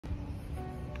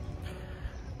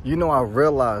You know, I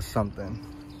realized something.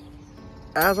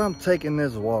 As I'm taking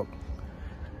this walk,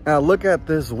 and I look at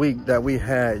this week that we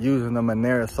had using the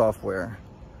Monero software,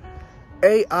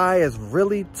 AI is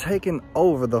really taking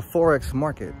over the Forex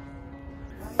market.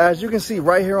 As you can see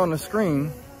right here on the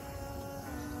screen,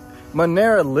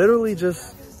 Monero literally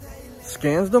just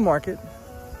scans the market,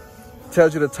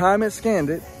 tells you the time it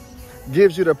scanned it,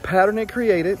 gives you the pattern it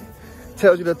created,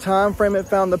 tells you the time frame it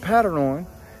found the pattern on,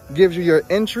 gives you your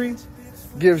entry,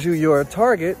 gives you your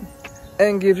target,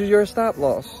 and gives you your stop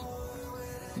loss.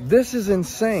 This is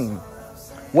insane.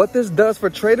 What this does for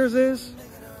traders is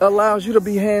allows you to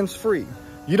be hands-free.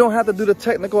 You don't have to do the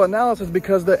technical analysis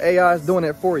because the AI is doing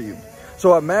it for you.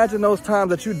 So imagine those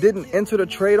times that you didn't enter the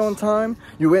trade on time,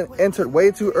 you entered way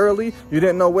too early, you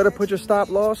didn't know where to put your stop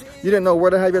loss, you didn't know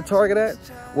where to have your target at.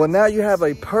 Well, now you have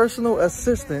a personal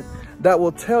assistant that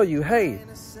will tell you, hey,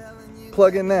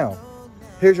 plug in now.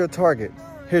 Here's your target.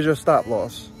 Here's your stop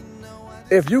loss.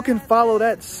 If you can follow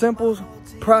that simple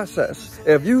process,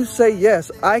 if you say, yes,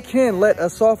 I can let a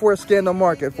software scan the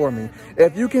market for me.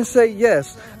 If you can say,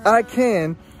 yes, I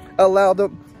can allow the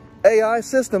AI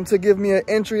system to give me an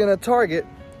entry and a target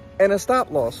and a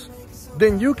stop loss,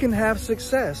 then you can have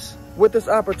success with this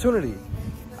opportunity.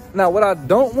 Now, what I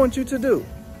don't want you to do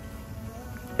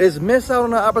is miss out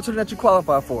on the opportunity that you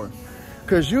qualify for.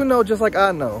 Because you know, just like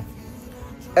I know,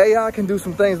 AI can do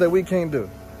some things that we can't do.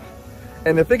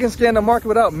 And if it can scan the market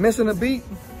without missing a beat,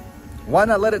 why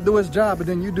not let it do its job and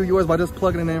then you do yours by just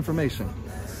plugging in the information?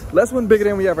 Let's win bigger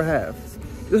than we ever have.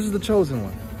 This is the chosen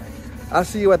one. I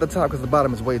see you at the top because the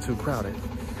bottom is way too crowded.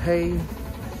 Hey,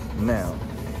 now.